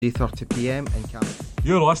3:30 p.m. in Canada.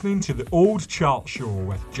 You're listening to the Old Chart Show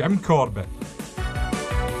with Jim Corbett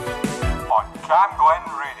on Cam Glen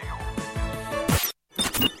Radio.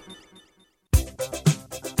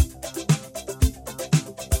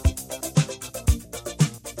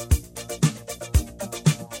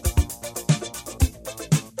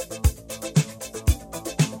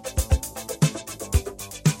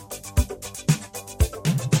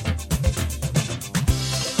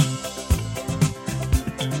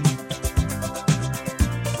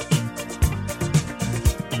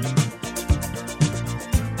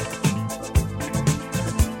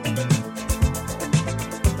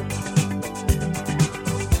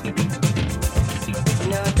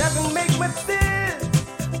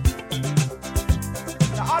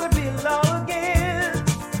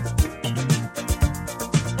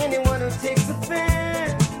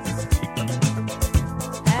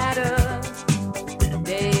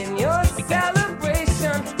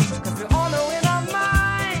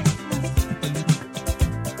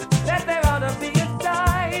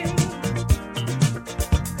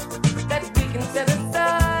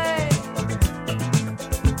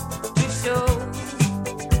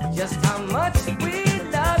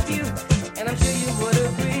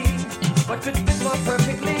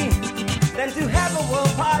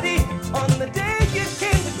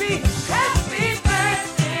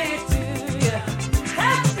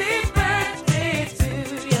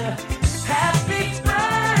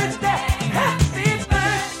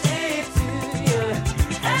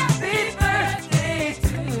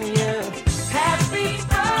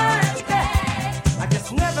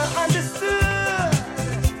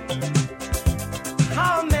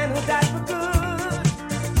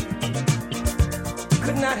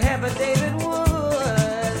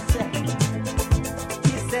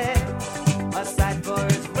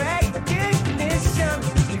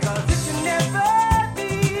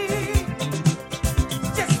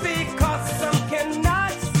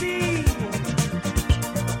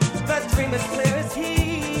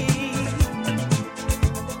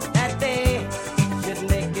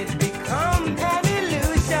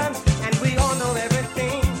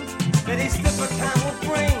 Time will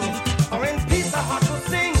bring, or in peace our heart will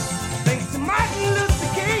sing. Thanks to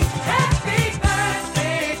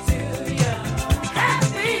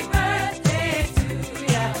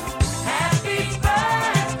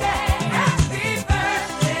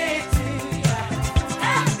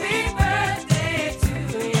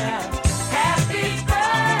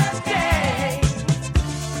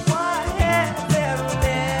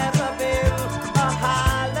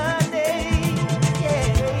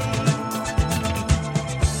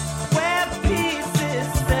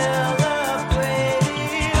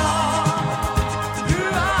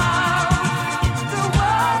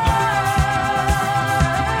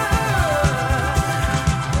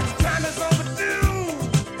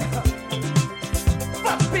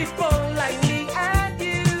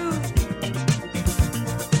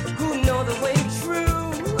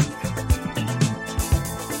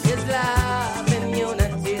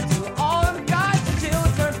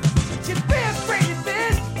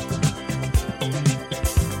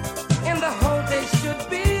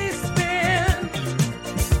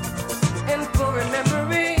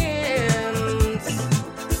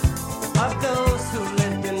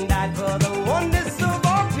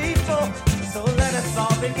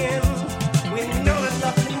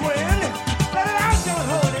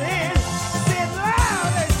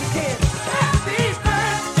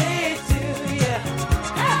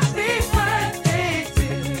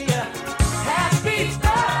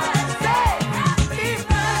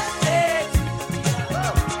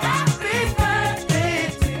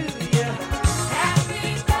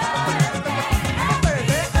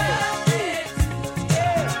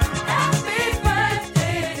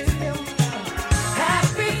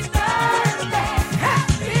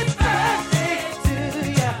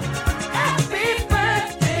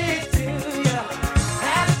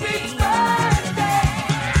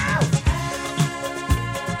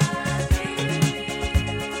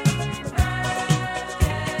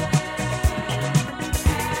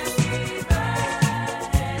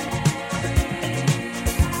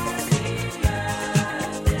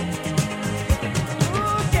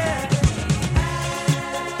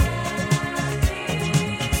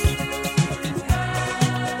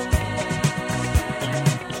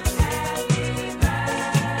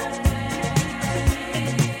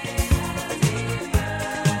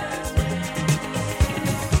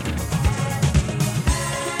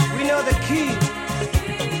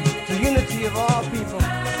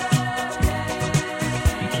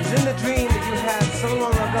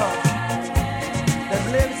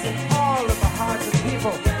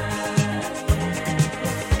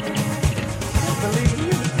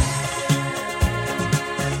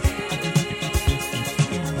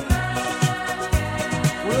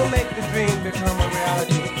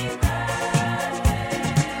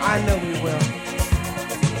know we will.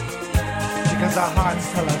 Because our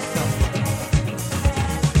hearts tell us so.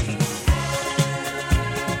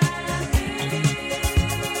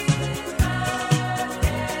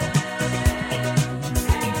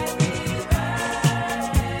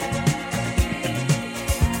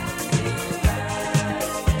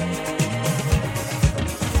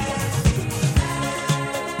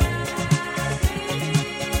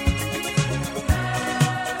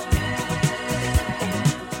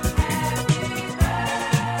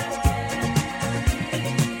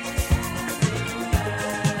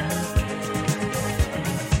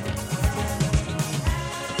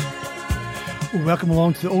 Welcome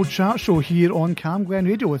along to the Old Chart Show here on Cam Glen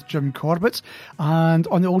Radio with Jim Corbett. And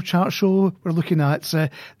on the Old Chart Show, we're looking at the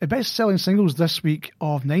best-selling singles this week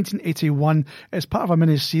of 1981. It's part of a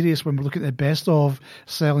mini-series when we're looking at the best of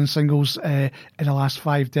selling singles in the last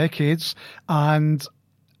 5 decades. And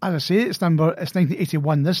as I say, it's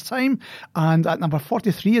 1981 this time, and at number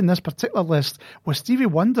 43 in this particular list was Stevie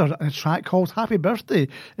Wonder and a track called Happy Birthday.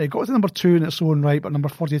 It got to number 2 in its own right, but number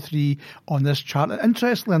 43 on this chart. And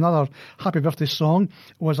interestingly, another Happy Birthday song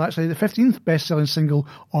was actually the 15th best-selling single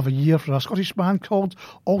of a year for a Scottish band called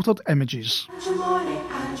Altered Images.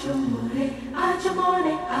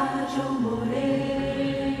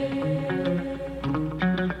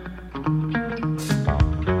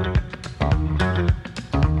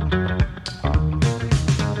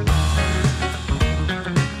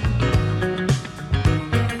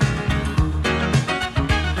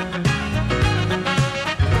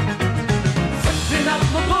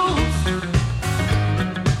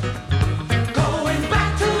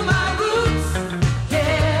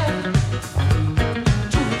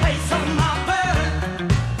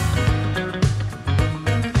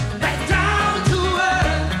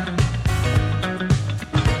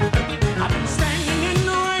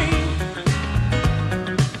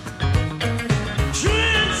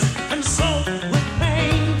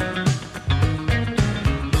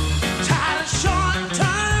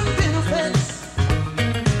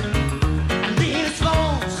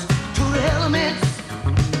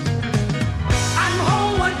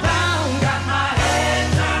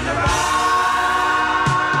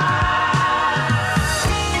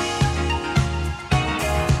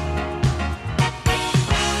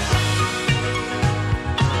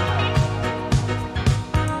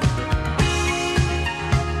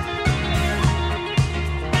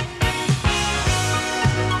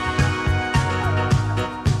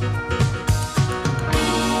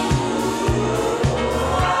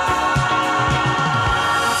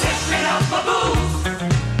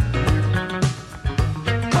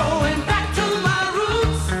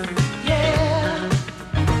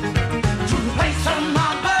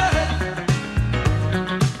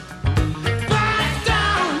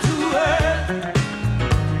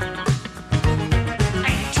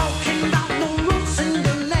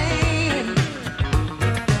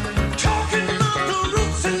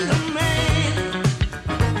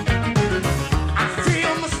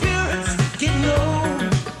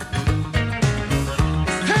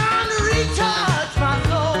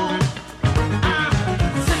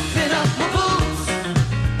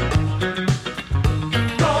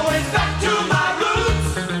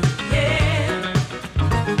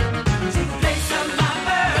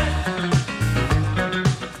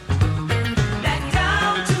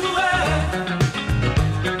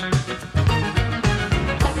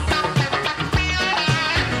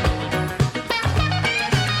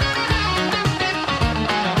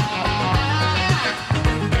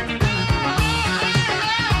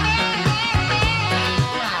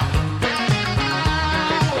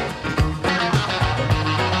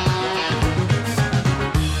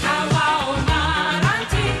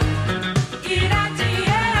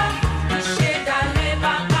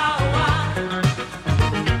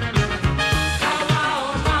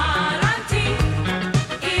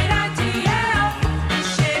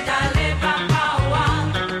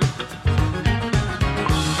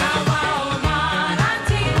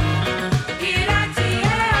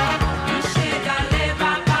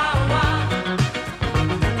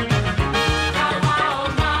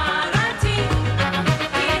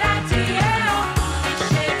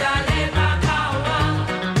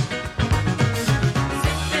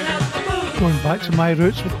 Going back to my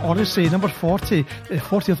roots with Odyssey, number 40, the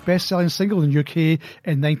 40th best-selling single in the UK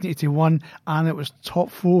in 1981, and it was top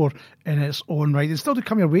 4 in its own right. It's still to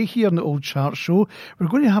come your way here on the Old Chart Show. We're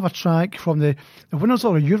going to have a track from the winners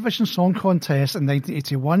of the Eurovision Song Contest in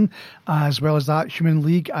 1981, as well as that, Human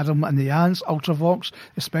League, Adam and the Ants, Ultravox,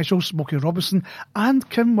 The Special, Smokey Robinson, and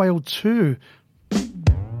Kim Wilde too.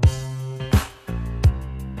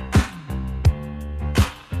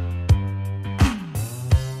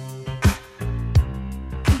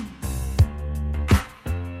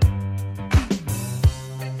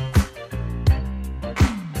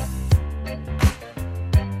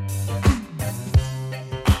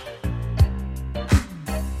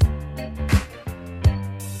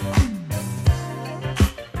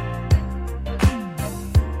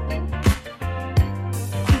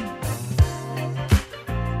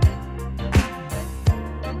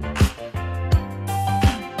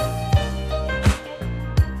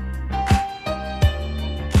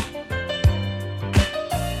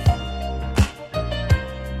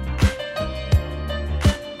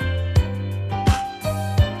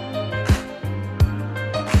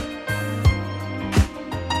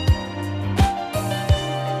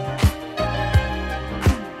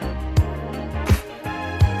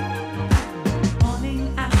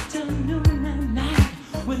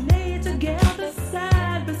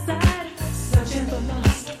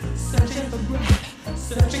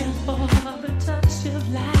 Searching for the touch of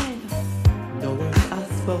life. No words are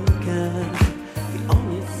spoken. The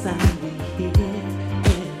only sound we hear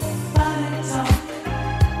is body talk.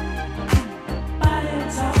 Body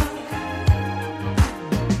talk.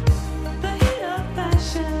 The heat of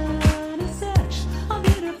passion is such a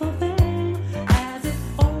beautiful thing. As it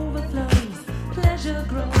overflows, pleasure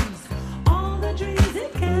grows. All the dreams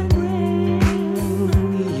it can bring.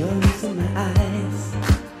 Yours in my eyes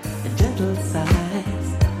and gentle sighs.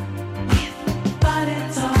 Body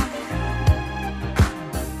talk.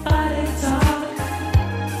 Body talk.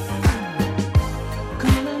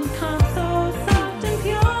 Cool and calm, so soft and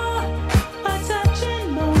pure. A touching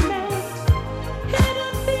moment.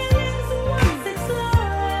 Hidden feelings once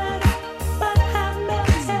explored, but have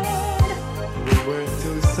melted. We were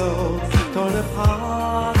two souls torn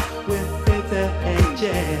apart with bitter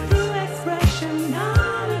edges. Through expression,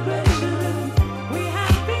 non-aggression, we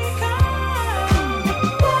have become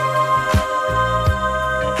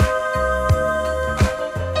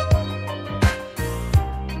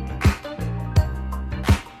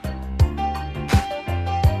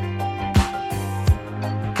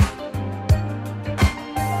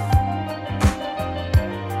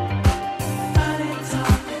body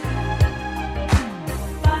talk.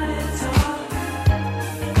 Body talk.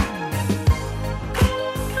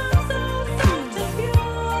 Come so soft and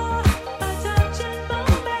pure, a touching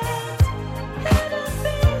moment. Hidden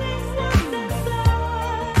feelings once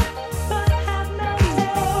explored, but have melted.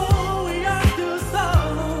 We are two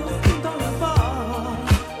souls torn apart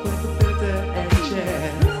with bitter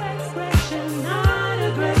edges. Through expression, not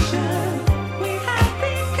aggression, we have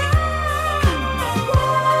become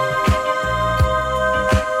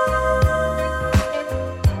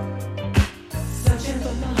searching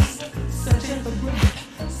for lust, searching for breath,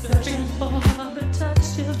 searching for the touch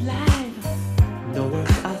of life. No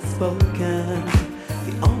words are spoken.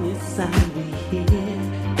 The only sound we hear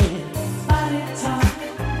is body talk.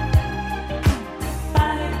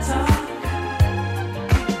 Body talk.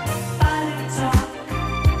 Body talk.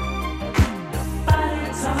 Body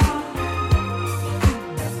talk.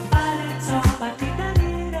 Body talk.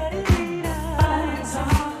 Body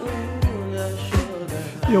talk.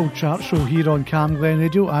 The Old Chart Show here on Cam Glen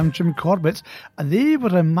Radio. I'm Jim Corbett, and they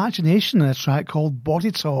were Imagination in a track called Body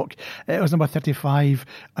Talk. It was number 35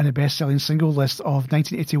 on the best-selling single list of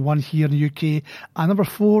 1981 here in the UK, and number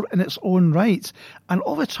 4 in its own right. And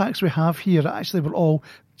all the tracks we have here actually were all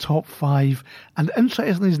top 5. And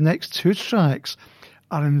interestingly, these next two tracks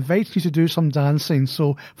are inviting you to do some dancing.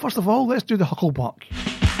 So first of all, let's do the Hucklebuck.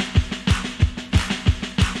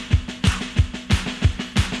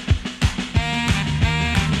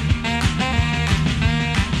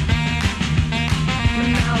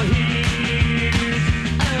 Now here's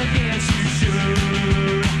against you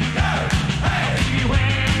should.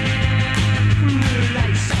 When the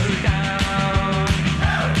lights are down,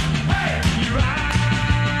 you're right,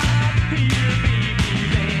 you're baby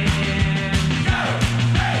then.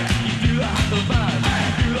 You do a hucklebuck,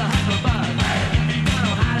 do a hucklebuck. You know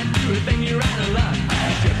how to do it, then you're out of luck.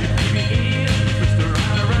 Shove your baby in, twist her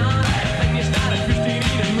around, then you start a Christine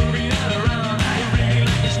Eden movie on a run. You really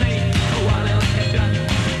like a snake, wild and like a duck.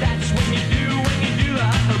 That's when you do a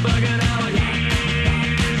hucklebuck. And now here's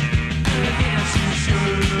against you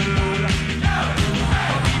should.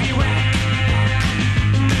 Baby, when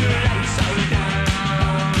the lights are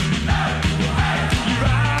down, you're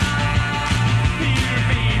right, you're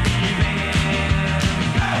baby then.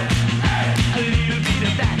 A little bit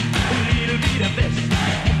of that, a little bit of this.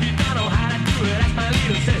 If you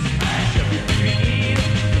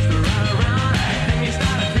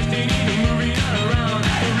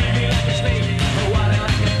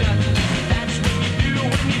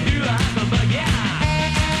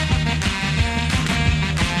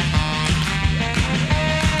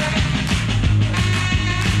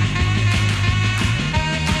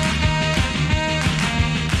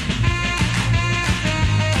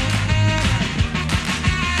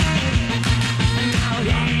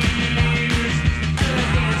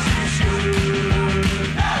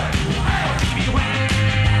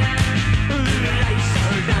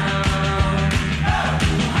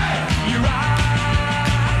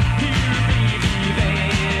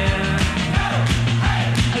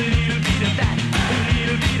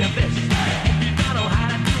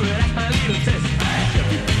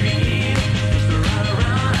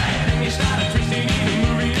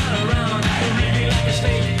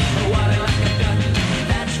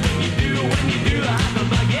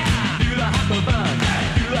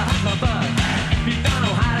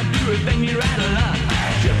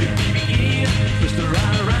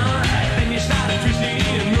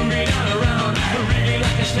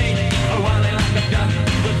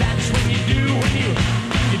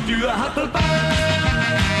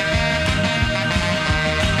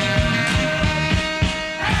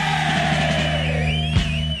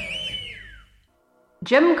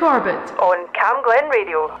Jim Corbett on Cam Glen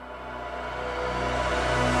Radio.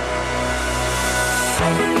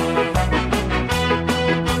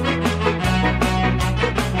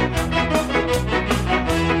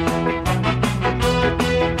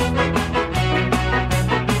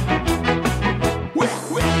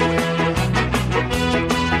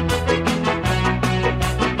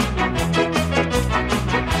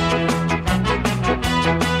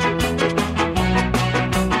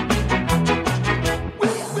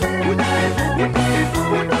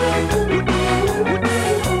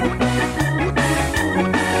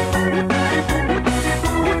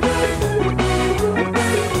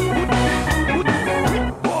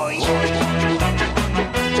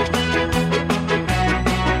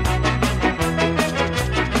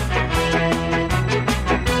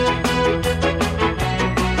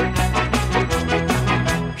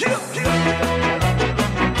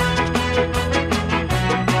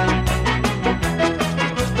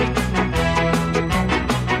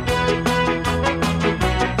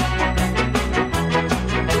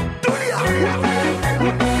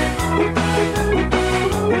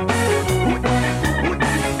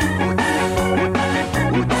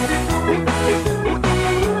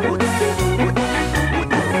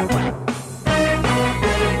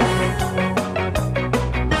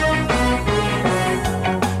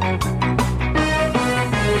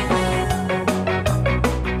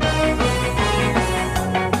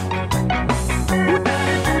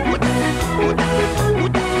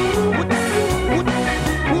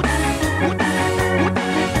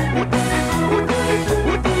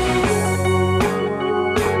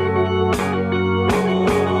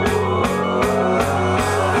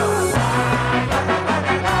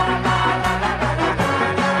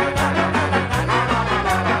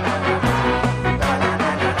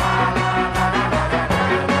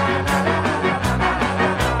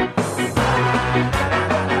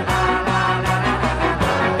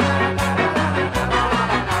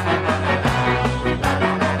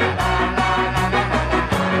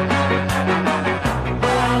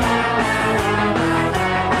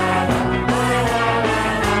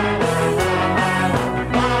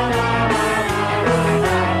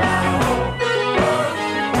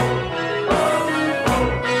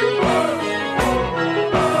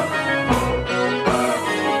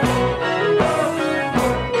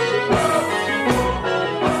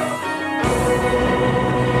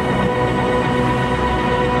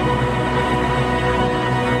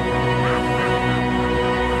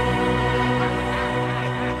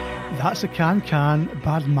 That's a can,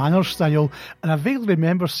 bad manners style. And I vaguely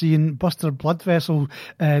remember seeing Buster Bloodvessel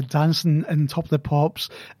dancing in Top of the Pops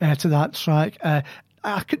to that track.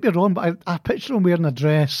 I could be wrong, but I picture him wearing a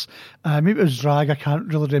dress. Maybe it was drag, I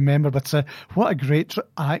can't really remember. But what a great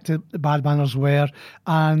act the Bad Manners were.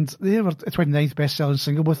 And they were the 29th best-selling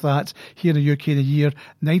single with that here in the UK in the year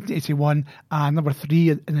 1981, and number 3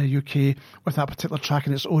 in the UK with that particular track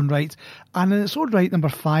in its own right. And in its own right, number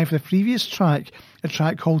 5, the previous track, a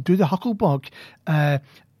track called Do the Hucklebug. And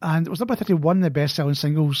it was number 31 in the best-selling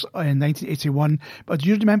singles in 1981. But do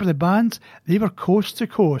you remember the band? They were Coast to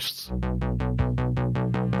Coast.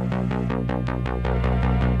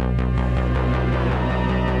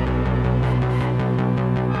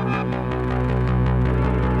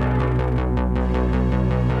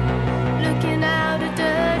 Looking out a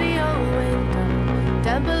dirty old window,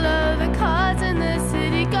 down below the cars in the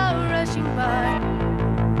city go rushing by.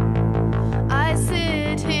 I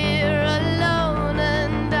sit here alone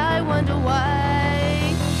and I wonder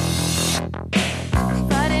why.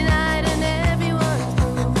 Friday night and everyone's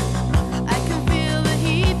moved. I can feel the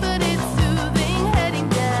heat, but it's soothing heading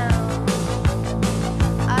down.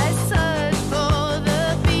 I search for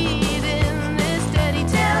the beat in this steady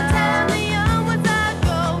town. Downtown, the onwards are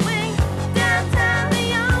going. Downtown,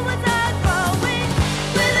 the onwards are going.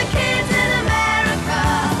 With a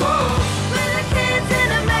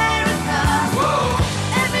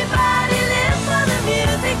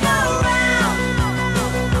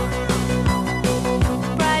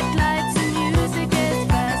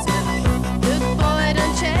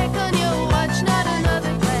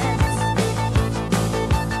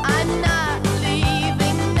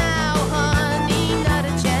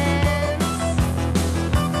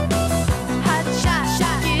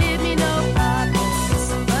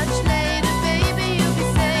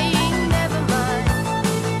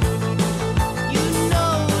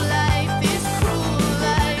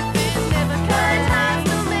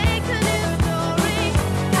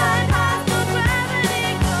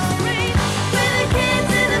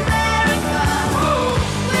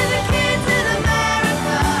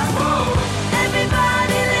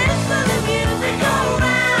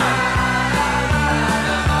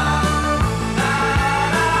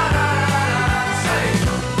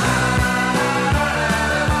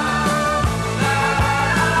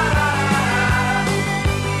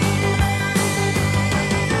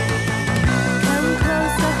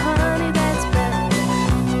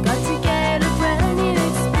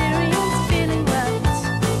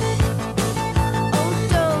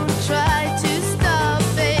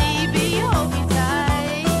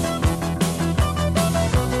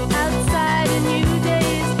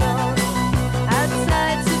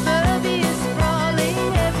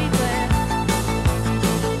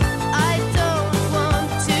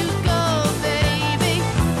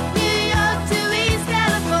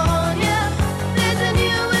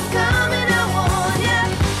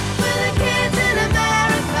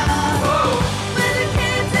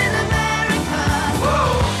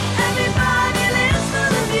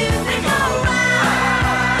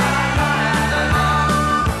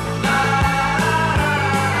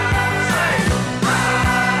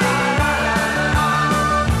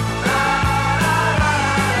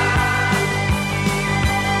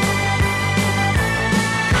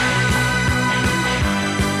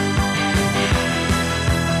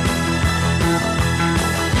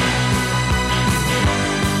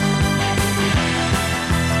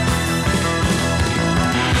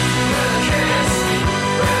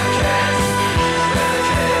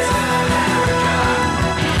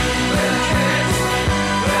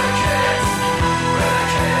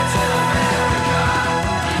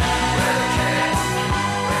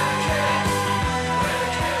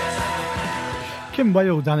Kim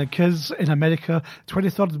Wilde and the Kids in America,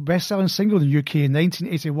 23rd best-selling single in the UK in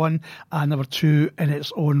 1981 and number 2 in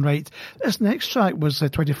its own right. This next track was the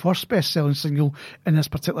 21st best-selling single in this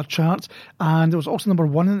particular chart, and it was also number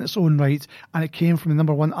 1 in its own right, and it came from the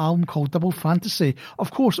number 1 album called Double Fantasy.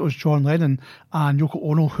 Of course, it was John Lennon and Yoko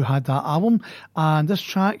Ono who had that album, and this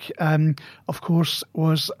track, of course,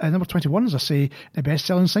 was number 21, as I say, the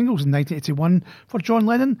best-selling singles in 1981 for John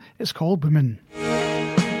Lennon. It's called Women.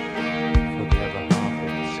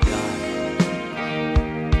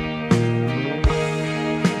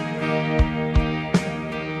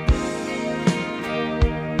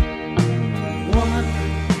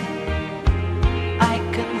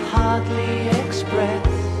 Hardly express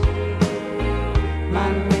my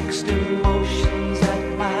mixed emotions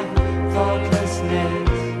at my thoughtlessness.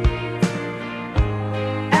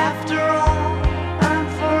 After all, I'm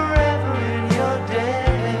forever in your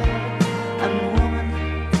debt. And woman,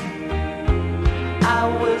 I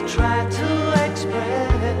will try to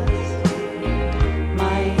express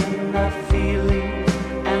my inner feeling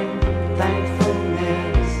and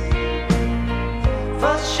thankfulness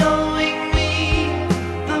for showing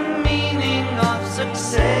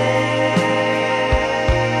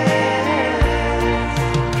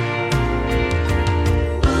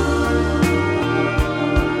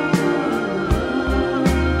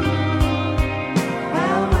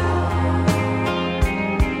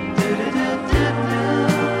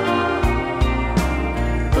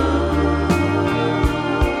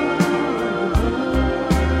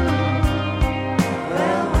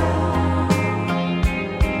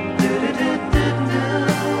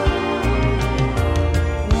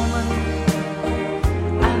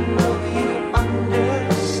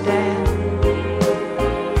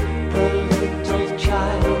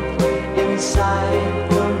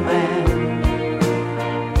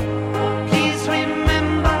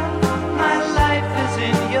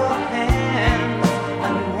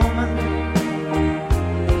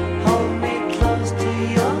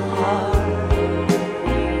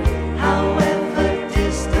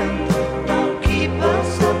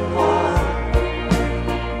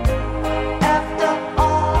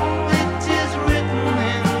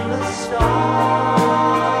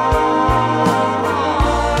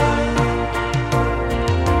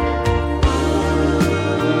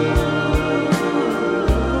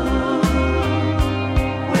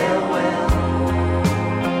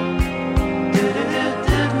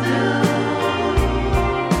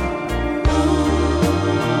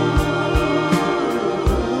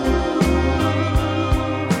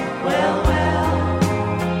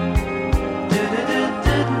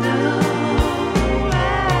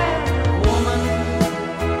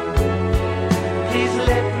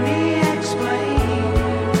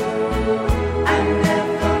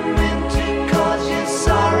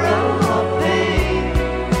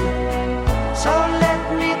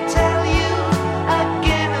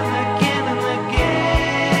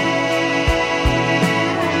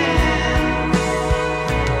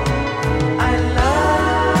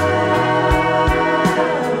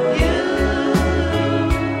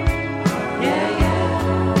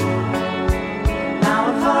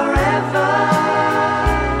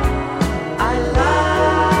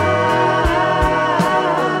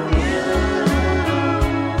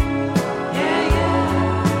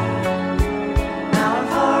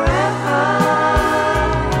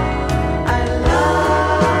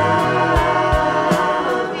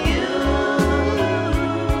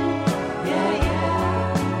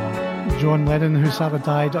who sadly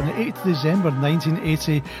died on the 8th of December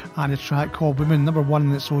 1980, and a track called Women, number 1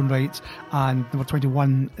 in its own right and number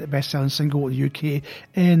 21 best-selling single in the UK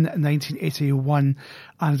in 1981.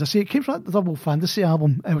 And as I say, it came from the Double Fantasy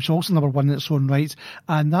album, which was also number 1 in its own right,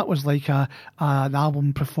 and that was like an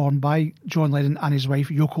album performed by John Lennon and his wife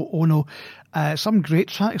Yoko Ono. Some great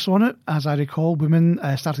tracks on it, as I recall, Women,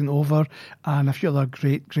 Starting Over, and a few other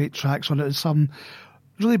great tracks on it, and some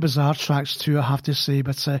really bizarre tracks too, I have to say.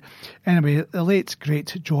 But anyway, the late,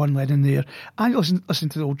 great John Lennon there. And you listen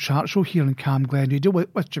to the old chart show here on Cam Glen Radio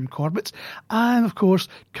with Jim Corbett. And of course,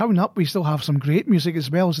 coming up, we still have some great music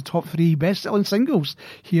as well as the top 3 best-selling singles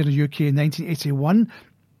here in the UK in 1981.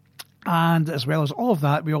 And as well as all of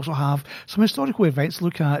that, we also have some historical events to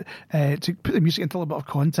look at to put the music into a little bit of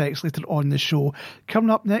context later on in the show.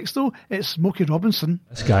 Coming up next, though, it's Smokey Robinson.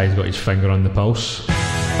 This guy's got his finger on the pulse.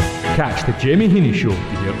 Catch the Jamie Heaney Show to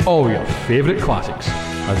hear all your favourite classics,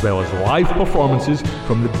 as well as live performances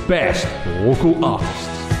from the best local artists.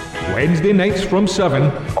 Wednesday nights from 7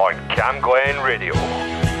 on Cam Glen Radio.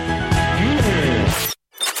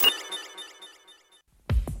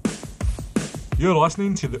 You're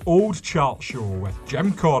listening to the Old Chart Show with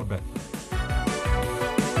Jim Corbett.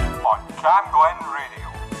 Cam Glen Radio.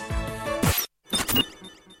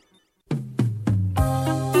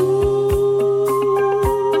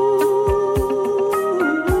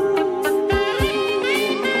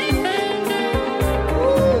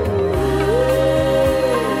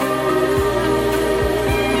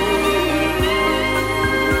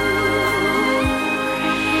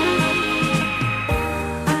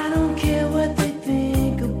 I don't care what they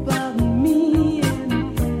think about me,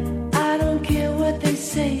 and I don't care what they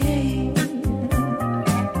say.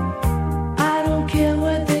 I don't care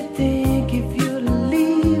what they think if you're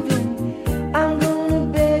leaving. I'm gonna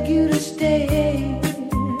beg you to stay.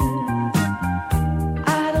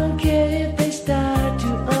 I don't care if they start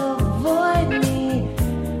to avoid me.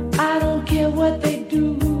 I don't care what they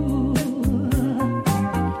do.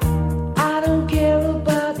 I don't care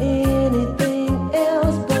about anything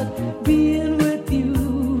else but being with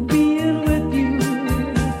you, being with you.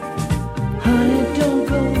 Honey, don't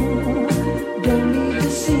go, don't need to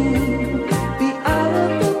see. Be out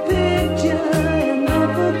of the picture and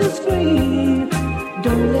off of the screen.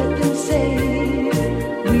 Don't let them say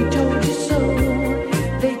we told you so.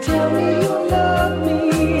 They tell me you love me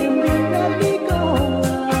and then let me go.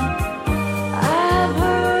 I've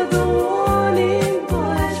heard the warning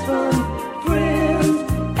voice from friends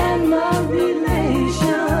and my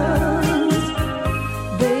relations.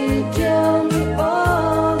 They tell me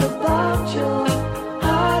all about your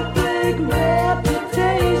heartbreak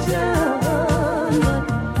reputation. But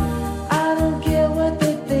I don't care what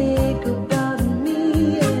they think about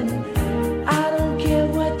me, and I don't care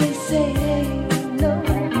what they say. No,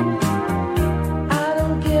 I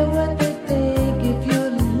don't care what they think if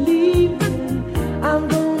you're leaving. I'm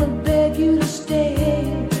gonna beg you to stay.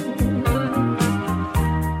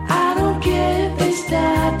 I don't care if they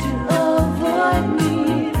start to avoid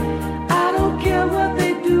me. I don't care what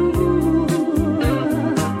they do.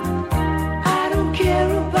 I don't care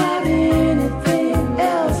about anything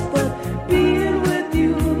else but being with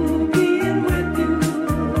you, being with you.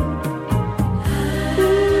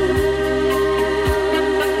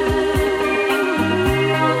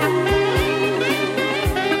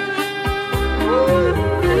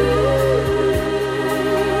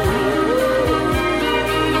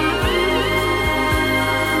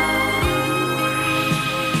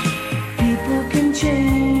 People can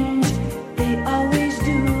change, they always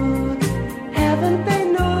do. Haven't they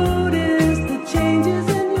noticed the changes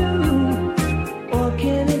in you? Or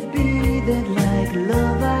can it be that like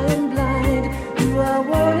love I am blind? Do I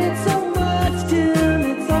want it so much till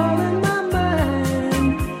it's all in my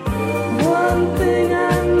mind? One thing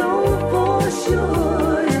I know for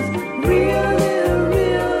sure is really,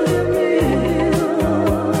 really real.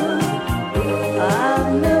 I've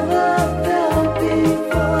never felt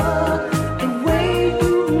before the way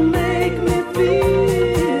you make me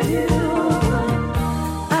feel.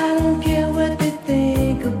 I don't care what they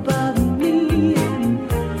think about me, and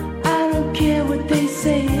I don't care what they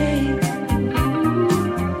say.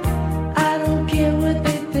 I don't care what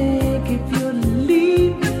they think if you're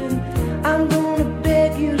leaving. I'm gonna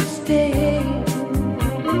beg you to stay.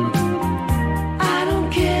 I don't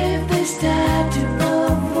care if they start to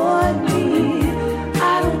avoid me.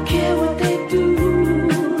 I don't care what they do.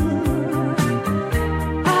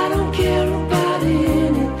 I don't care about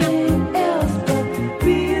anything else but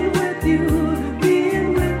being with you,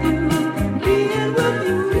 being with you, being with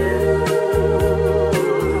you,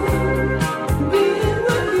 being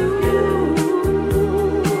with you.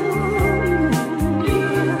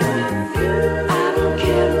 I don't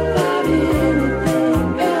care about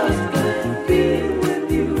anything else but being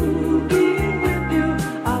with you, being with you.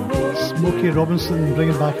 I want Smokey Robinson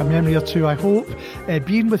bringing back a memory or two, I hope.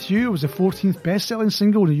 Being With You was the 14th best-selling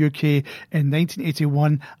single in the UK in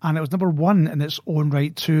 1981, and it was number one in its own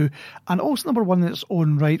right too. And also number one in its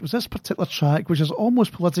own right was this particular track, which is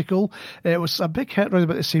almost political. It was a big hit around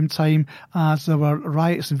about the same time as there were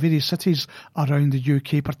riots in various cities around the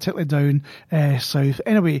UK, particularly down south.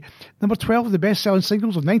 Anyway, number 12 of the best-selling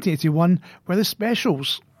singles of 1981 were The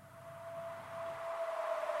Specials.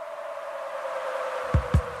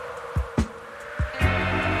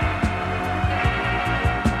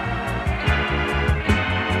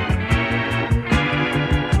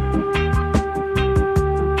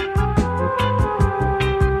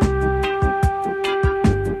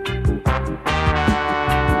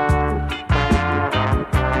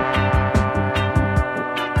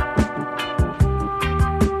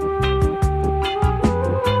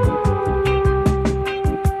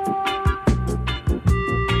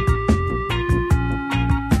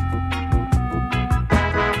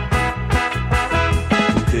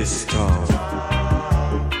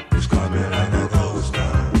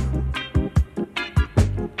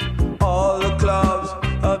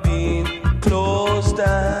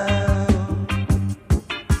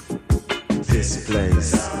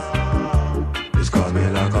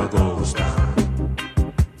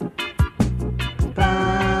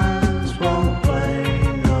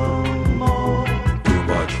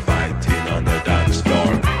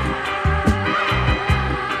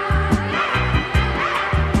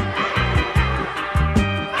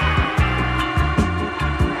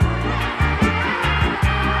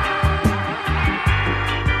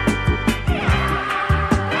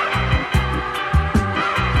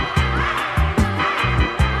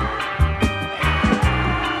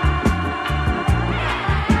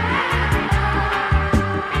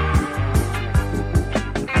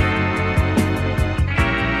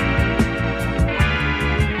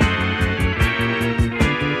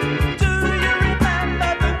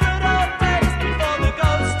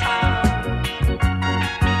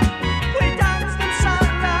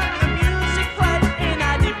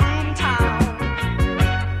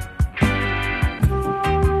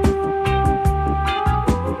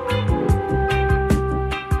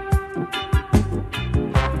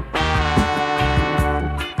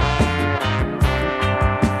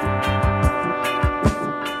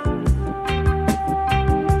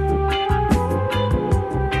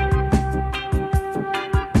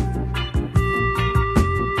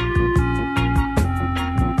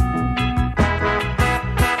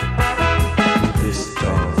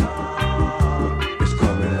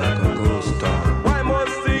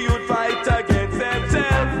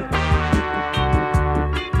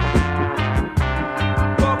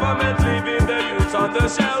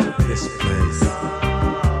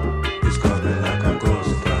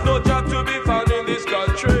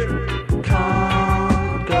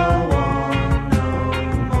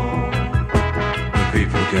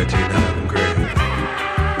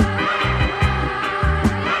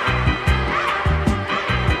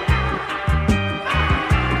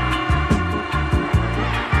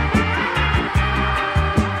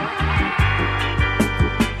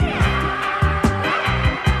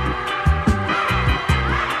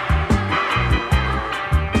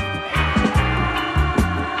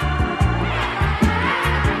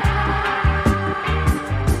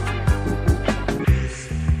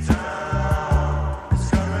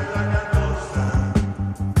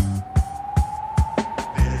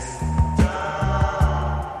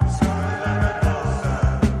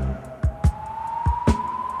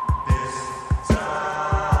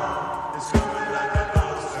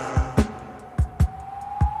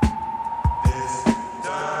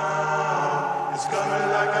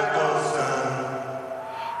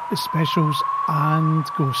 The Specials and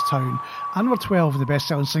Ghost Town. And number 12 of the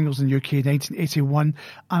best-selling singles in the UK in 1981.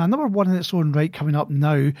 And a number one in its own right coming up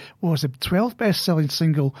now was the 12th best-selling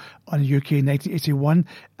single on the UK in 1981.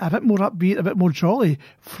 A bit more upbeat, a bit more jolly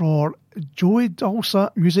for Joey Dulce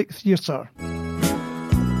Music Theatre.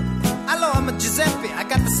 Hello, I'm Giuseppe. I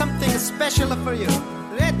got something special for you.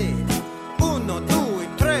 Ready? Uno, due,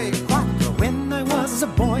 tre, quattro. When I was a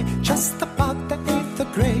boy, just about the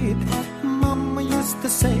 8th grade, Mama used to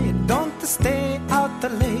say, don't stay out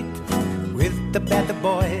late with the bad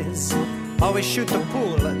boys. Always shoot the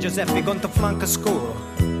pool, Giuseppe going to flunk a school.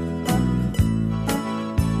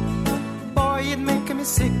 Boy, it make me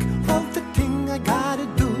sick, all the thing I gotta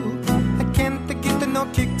do. I can't get no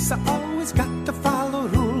kicks, I always got to follow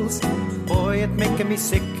rules. Boy, it make me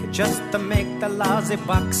sick, just to make the lousy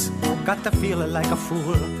bucks. Got to feel like a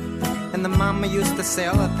fool. And the mama used to say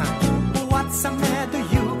all the time, what's the matter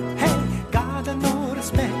you? Hey, gotta no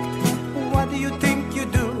respect. What do you think you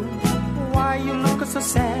do? Why you look so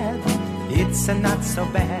sad? It's not so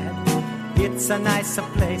bad. It's a nicer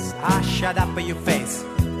place. Ah, shut up your face.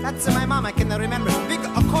 That's my mom, I can remember. Big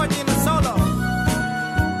accordion solo.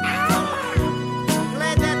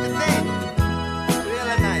 Play that thing.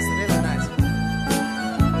 Really nice, really nice.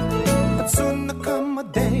 But soon come a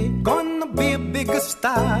day, gonna be a bigger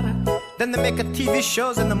star. Then they make a TV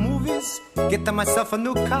shows and the movies. Get myself a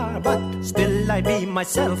new car, but still I be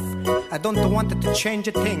myself. I don't want it to change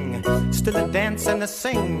a thing. Still a dance and a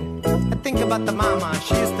sing. I think about the mama,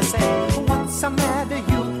 she used to say, what's the matter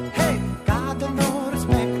you? Hey, God no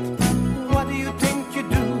respect. What do you think you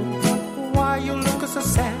do? Why you look so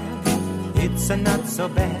sad? It's not so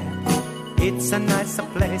bad. It's a nicer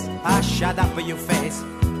place. Ah, shut up your face.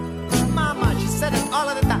 Mama, she said it all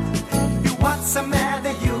of the time. What's the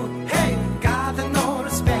matter you? Hey, God no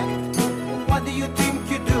respect. What do you think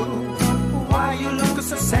you do? Why you look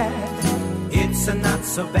so sad? It's not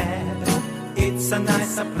so bad. It's a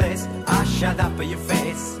nicer place. Ah, shut up your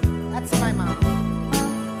face. That's my mom.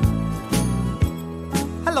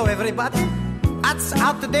 Hello, everybody. That's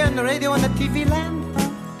out there on the radio and the TV land.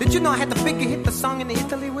 Did you know I had the big hit the song in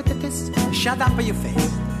Italy with this? Shut up your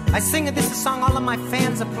face. I sing this song, all of my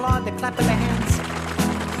fans applaud, they clap their hands.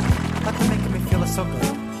 That's making me feel so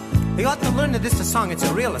good. You ought to learn this song, it's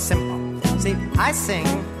real simple. See, I sing,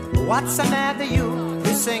 what's the matter you?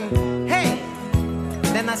 You sing, hey.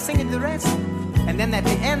 Then I sing the rest. And then at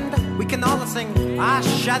the end, we can all sing, ah,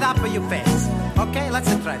 shut up your face. Okay, let's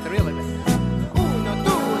try it, really. Uno,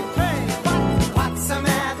 due, tre, quattro. What's the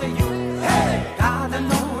matter you? Hey, God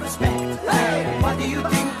no respect. Hey, what do you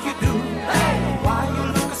think you do? Hey, why you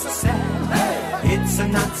look so sad? Hey, it's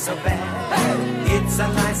not so bad. Hey, it's a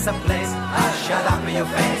nicer place. Ah, shut up your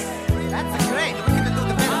face. That's great. We're gonna do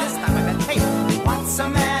the better this time. I bet. Hey, what's the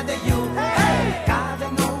matter you? Hey, God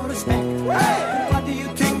no respect. Hey, what do you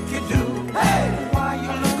think you do? Hey, why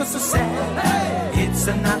you look so sad? Hey, it's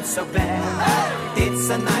not so bad. Hey, it's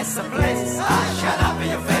a nicer place. Ah, shut up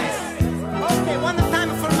your face. Okay, one time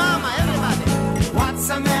for mama, everybody. What's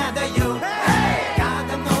the matter you? Hey, God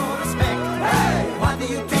no respect. Hey, what do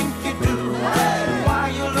you think you do? Hey, why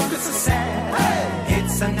you look so sad? Hey,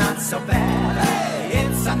 it's not so bad. Hey,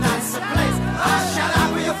 it's a nicer place. Ah, shut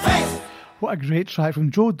up your face. What a great track from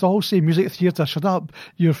Joe Dulce Music Theatre, Shut Up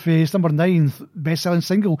Your Face, number 9th best-selling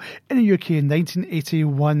single in the UK in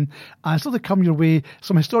 1981. And still to come your way,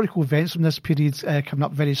 some historical events from this period coming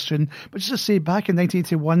up very soon. But just to say, back in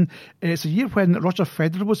 1981, it's a year when Roger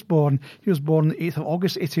Federer was born. He was born on the 8th of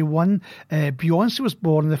August 81. Beyonce was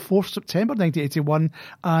born on the 4th of September 1981.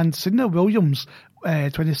 And Serena Williams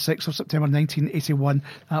 26th of September 1981.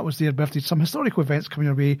 That was their birthday. Some historical events coming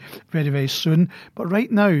your way very, very soon. But right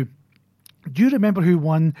now, do you remember who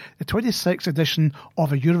won the 26th edition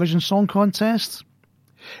of a Eurovision Song Contest?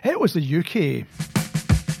 It was the UK.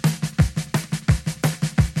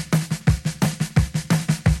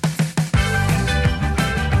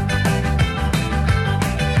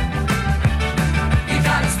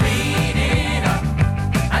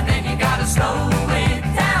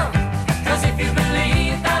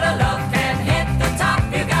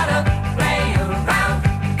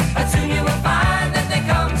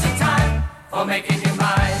 Making your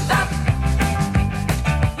mind up.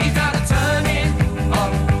 You gotta turn it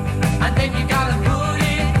on, and then you gotta move.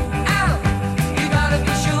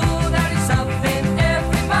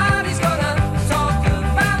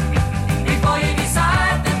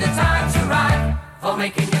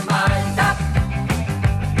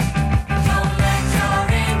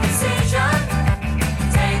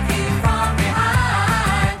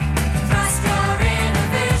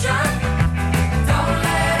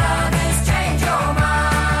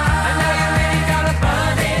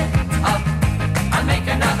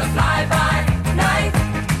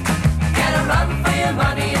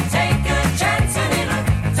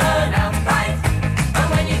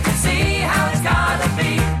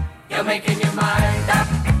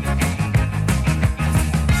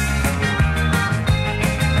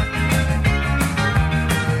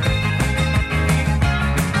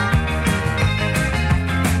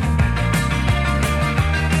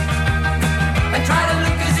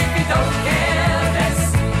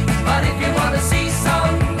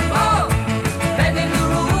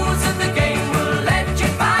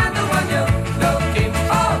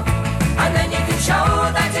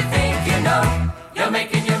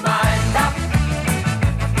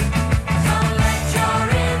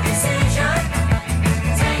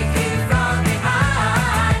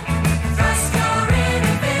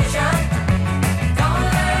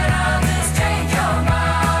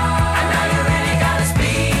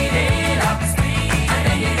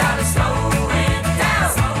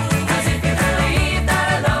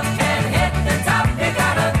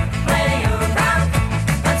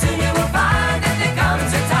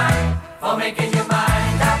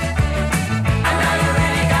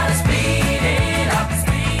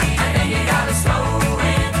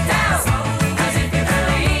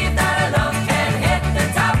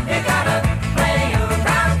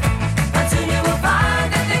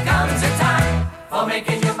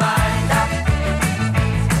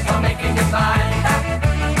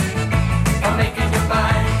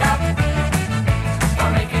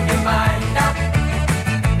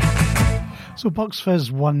 Bucks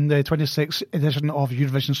Fizz won the 26th edition of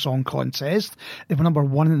Eurovision Song Contest. They were number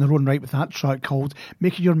one in their own right with that track called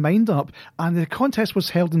Making Your Mind Up. And the contest was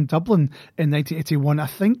held in Dublin in 1981, I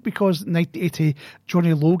think because 1980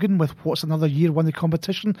 Johnny Logan with What's Another Year won the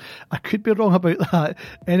competition. I could be wrong about that.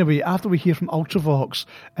 Anyway, after we hear from Ultravox,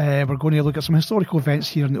 we're going to look at some historical events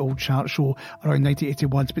here in the Old Chart Show around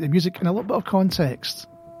 1981 to put the music in a little bit of context.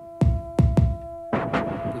 We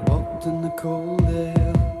walked in the cold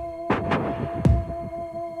air.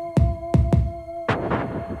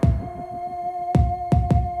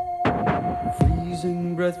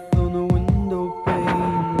 Freezing breath on a window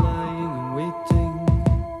pane, lying and waiting.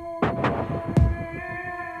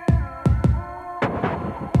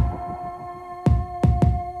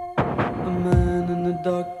 A man in the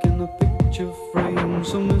dark in a picture frame,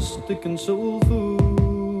 so mystic and soulful.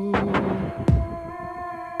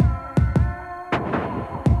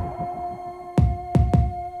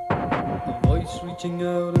 A voice reaching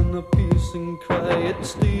out in a piercing cry, it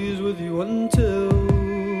stays with you until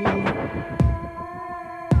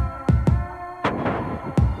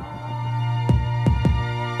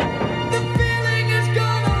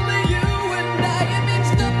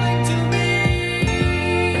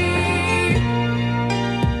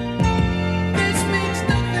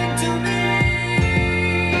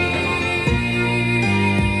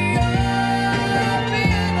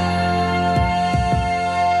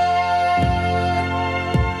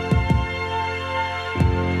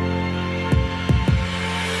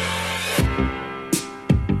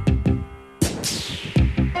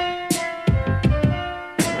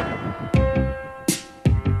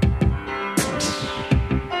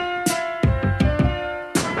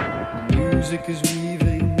music is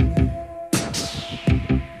weaving.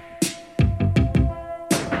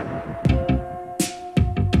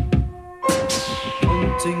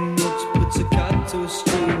 Haunting notes, pizzicato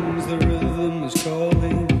strings, the rhythm is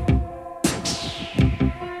calling.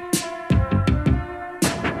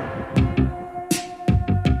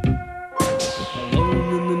 Alone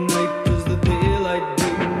in the night as the daylight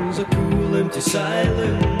brings a cool empty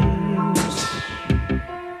silence.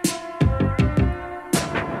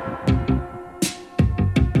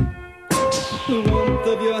 The warmth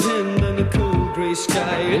of your hand and the cold grey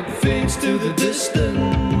sky, it fades to the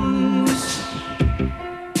distance.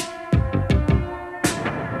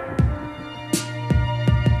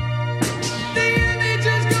 The image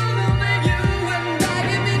is gone, only you and I,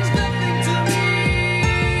 it means nothing to me.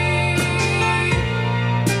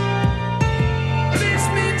 This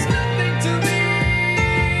means nothing to me.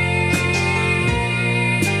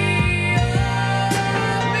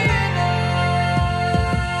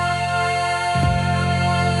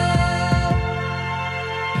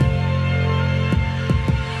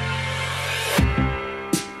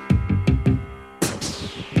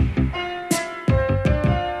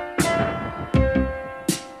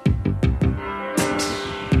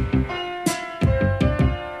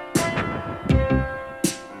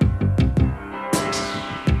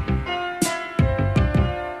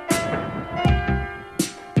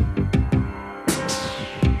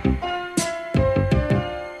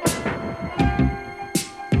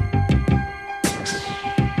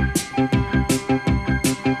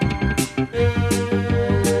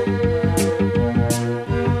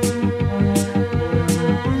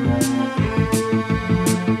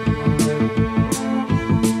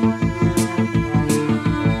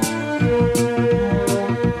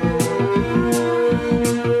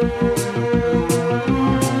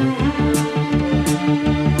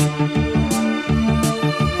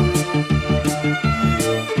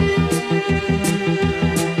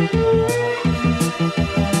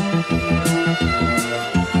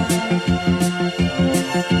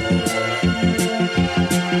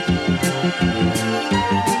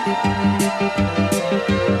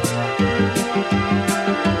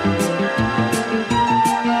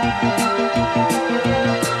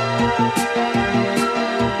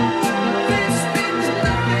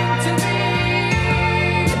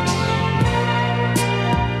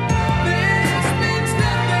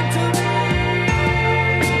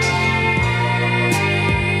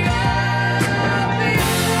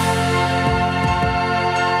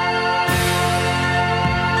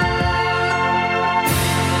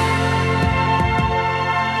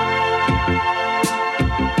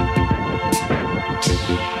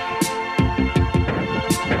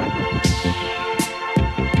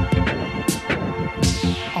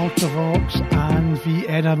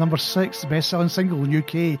 there, number 6, the best-selling single in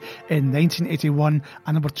UK in 1981,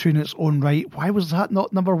 and number 2 in its own right. Why was that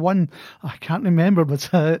not number 1? I can't remember, but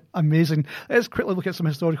amazing. Let's quickly look at some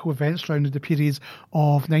historical events surrounding the period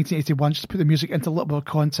of 1981, just to put the music into a little bit of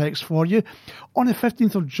context for you. On the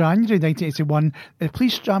 15th of January 1981, the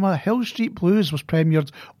police drama Hill Street Blues was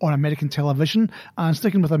premiered on American television, and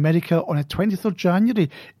sticking with America, on the 20th of January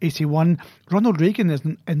 81, Ronald Reagan is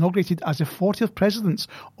inaugurated as the 40th President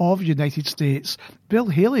of the United States. Bill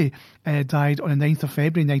Haley died on the 9th of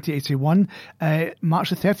February 1981. March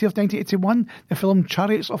the 30th, 1981, the film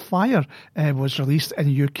Chariots of Fire was released in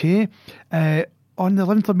the UK. On the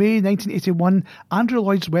 11th of May 1981, Andrew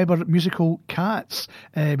Lloyd Webber musical Cats,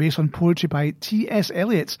 based on poetry by T.S.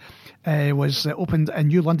 Eliot, was opened in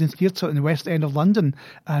New London Theatre in the West End of London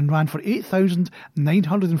and ran for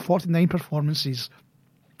 8,949 performances.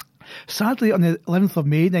 Sadly, on the 11th of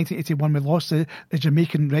May 1981, we lost the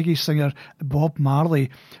Jamaican reggae singer Bob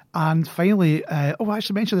Marley. And finally, I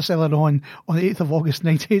actually mentioned this earlier on the 8th of August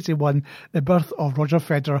 1981, the birth of Roger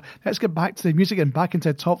Federer. Let's get back to the music and back into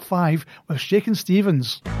the top 5 with Shakin'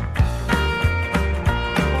 Stevens.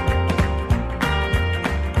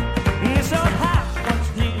 This old house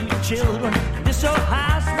once knew children. This old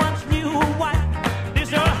house once knew a wife.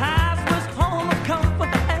 This old house was home of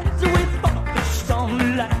comfort as we focused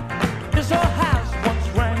on life. This old house once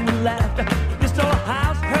rang with laughter. This old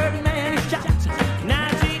house heard many shots. Now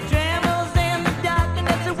she trembles in the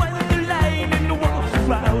darkness when the light in the walls is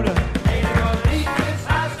louder. Ain't gonna leave this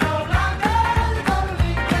house no longer. Ain't gonna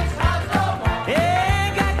leave this house no more.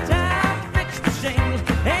 Ain't got time to fix the shingles.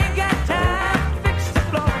 Ain't got time to fix the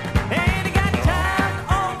floor. Ain't got time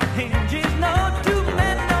on the hinges. No two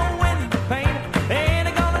men, no window pane.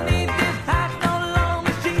 Ain't gonna need this house no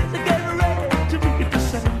longer. She's getting ready to be the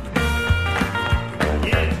same.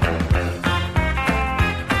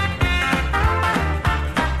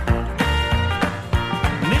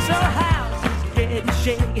 This old house is getting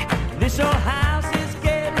shaky. This old house is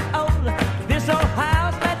getting old. This old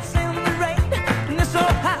house lets in the rain. And this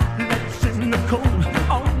old house lets in the cold.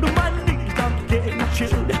 Under my knees I'm getting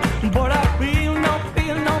chilled. But I feel no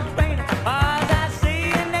pain. All I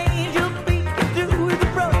see an angel peeking through the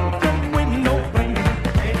broken window pane.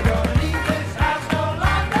 Ain't gonna leave this house no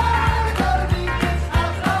longer. Ain't gonna leave this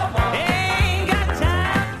house no more. Ain't got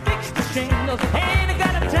time to fix the shingles. Ain't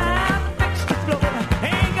got time to fix the floor.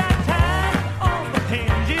 Ain't got time on the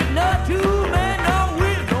hinges. No two men, no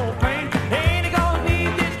wheel, no pain. Ain't gonna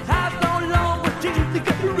leave this house no longer. Till they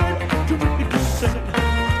get ready to be the same.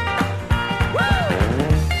 Woo! I'm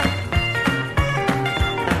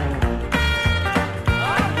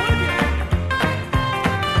with you.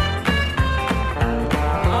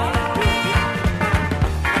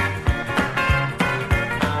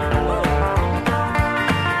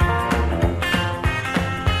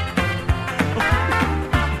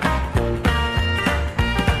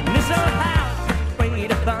 This old house is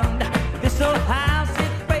afraid of thunder. This old house is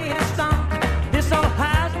afraid of storm. This old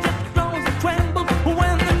house just groans and trembles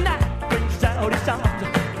when the night brings out its arms.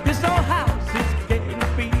 This old house is getting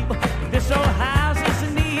feeble. This old house is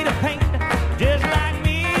in need of paint. Just like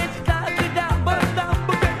me, it started down, but I'm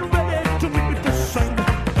getting ready to meet the same.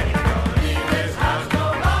 Ain't gonna leave this house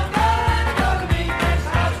no longer. Ain't gonna leave this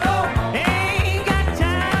house no more. Ain't got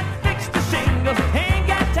time to fix the shingles. Ain't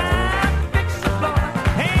got time to fix the floor.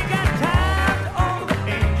 Ain't got time on the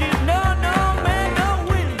hinges. No man, no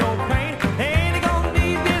window pane. Ain't gonna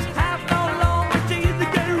leave this house no longer. Till they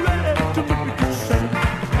get ready to meet the same.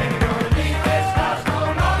 Ain't gonna leave this house no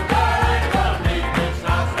longer. Ain't gonna leave this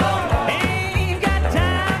house no more. Ain't got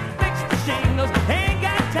time to fix the shingles. Ain't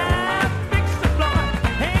got time to fix the floor.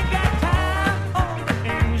 Ain't got time on the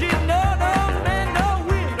hinges. No man, no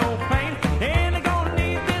window pane. Ain't gonna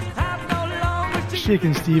leave this house no longer. till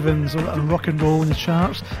Shakin' Stevens on rock and roll in the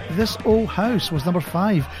charts. This Old House was number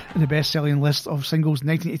 5 in the best-selling list of singles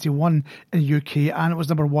 1981 in the UK, and it was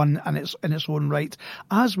number 1 in its own right,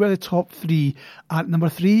 as were the top 3. At number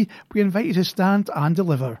 3, we invite you to stand and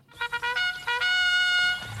deliver. Stand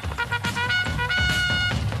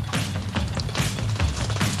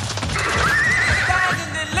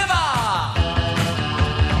and deliver!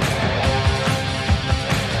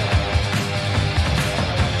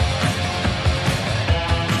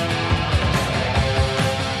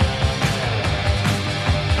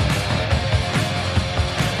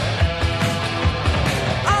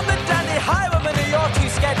 I'm the dandy highwayman who you're too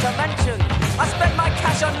scared to mention. I spend my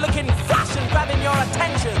cash on looking flash and grabbing your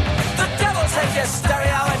attention. The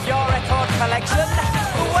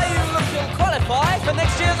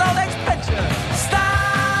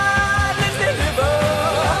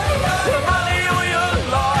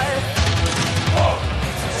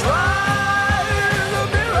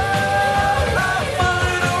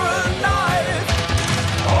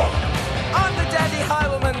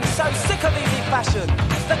fashion.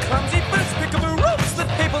 The clumsy boots, pickable ropes that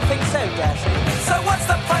people think so dashing. So what's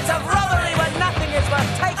the point of robbery when nothing is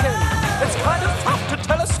worth taking? It's kind of tough to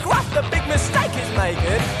tell a scrap the big mistake is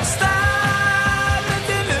making. Stand and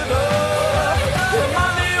deliver your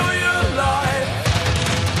money or your life.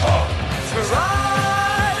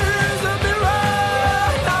 Try is a mirror,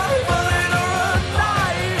 not bullet or a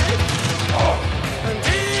knife. And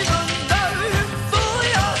even though you fool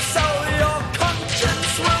your soul, your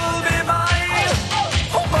conscience will be mine.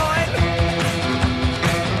 Oh, mine.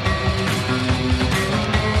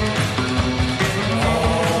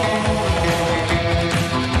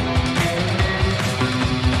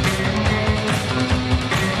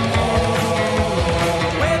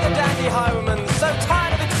 We're the dandy highwaymen, so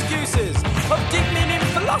tired of excuses, of deep-meaning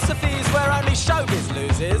philosophies where only showbiz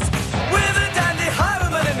loses. We're the dandy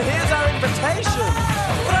highwaymen, and here's our invitation.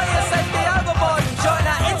 Throw your safety overboard and join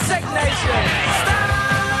our insect nation.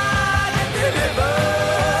 Stand and deliver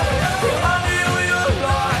your money or your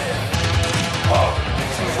life.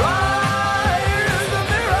 Try the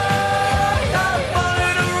mirror, not a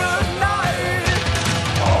bullet or a knife.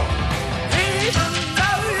 Even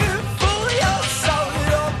though you fool your soul,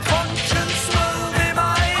 your conscience will be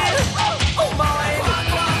mine. Oh, mine.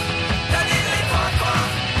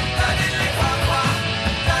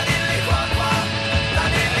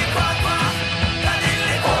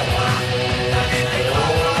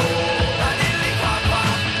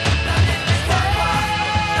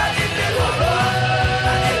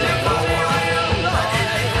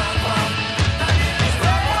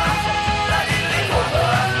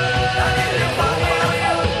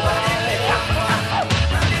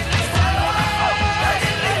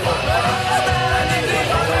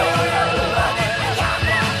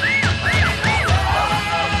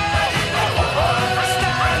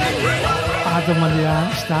 Adam and the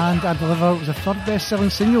Ant, Stand and Deliver was the third best-selling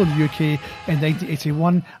single in the UK in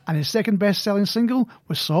 1981, and his second best-selling single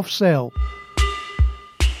was Soft Cell.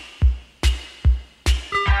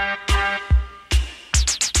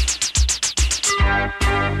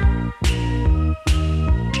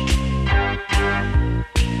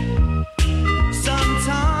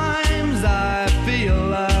 Sometimes I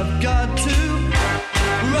feel I've got to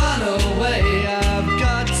run away. I've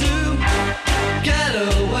got to get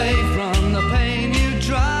away from the pain you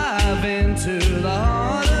drive into the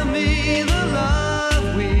heart of me. The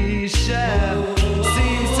love we share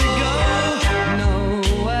seems to go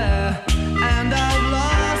nowhere, and I've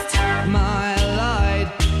lost my light.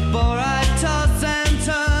 For I toss and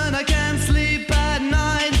turn, I can't sleep at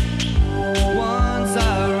night. Once I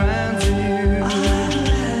ran to you,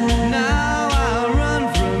 now I run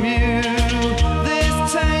from you. This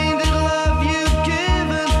tainted love you've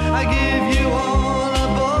given, I give you all a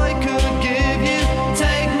boy could give you.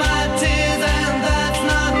 Take my tears and that's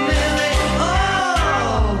not nearly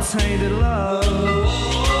all. Tainted love,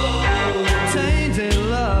 tainted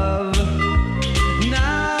love.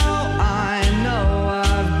 Now I know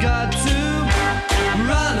I've got to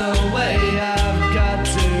run away. I've got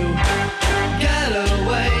to get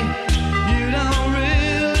away. You don't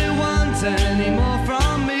really want any more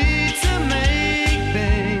from me to make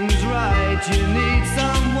things right. You need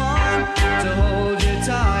someone to hold you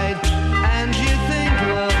tight, and you think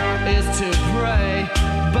love is to pray.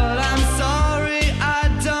 But I'm sorry, I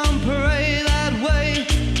don't pray that way.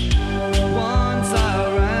 Once I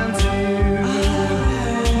ran to you,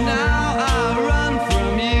 now I run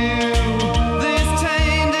from you. This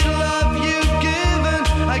tainted love you've given,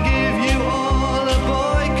 I give you all a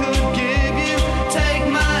boy could give you. Take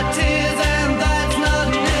my tears and that's not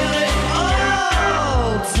nearly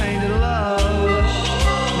all. Tainted love,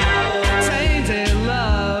 tainted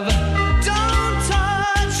love. Don't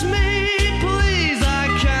touch me, please. I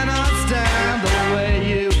cannot stand the way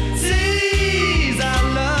you tease. I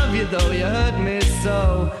love you though you hurt me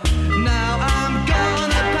so. Now I'm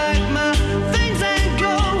gonna pack my things and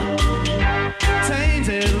go.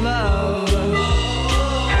 Tainted love,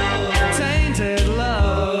 tainted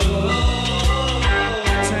love,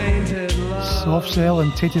 tainted love. Soft Cell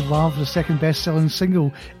and Tainted Love, the second best-selling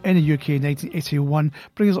single in the UK in 1981,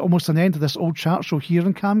 brings us almost an end to this old chart show here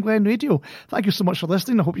on Cam Glen Radio. Thank you so much for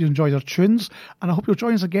listening. I hope you enjoyed our tunes, and I hope you'll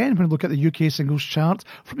join us again when we look at the UK singles chart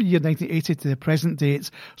from the year 1980 to the present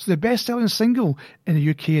date. So the best-selling single in the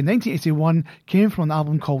UK in 1981 came from an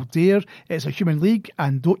album called Dare. It's A Human League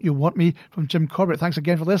and Don't You Want Me from Jim Corbett. Thanks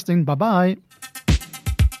again for listening. Bye-bye.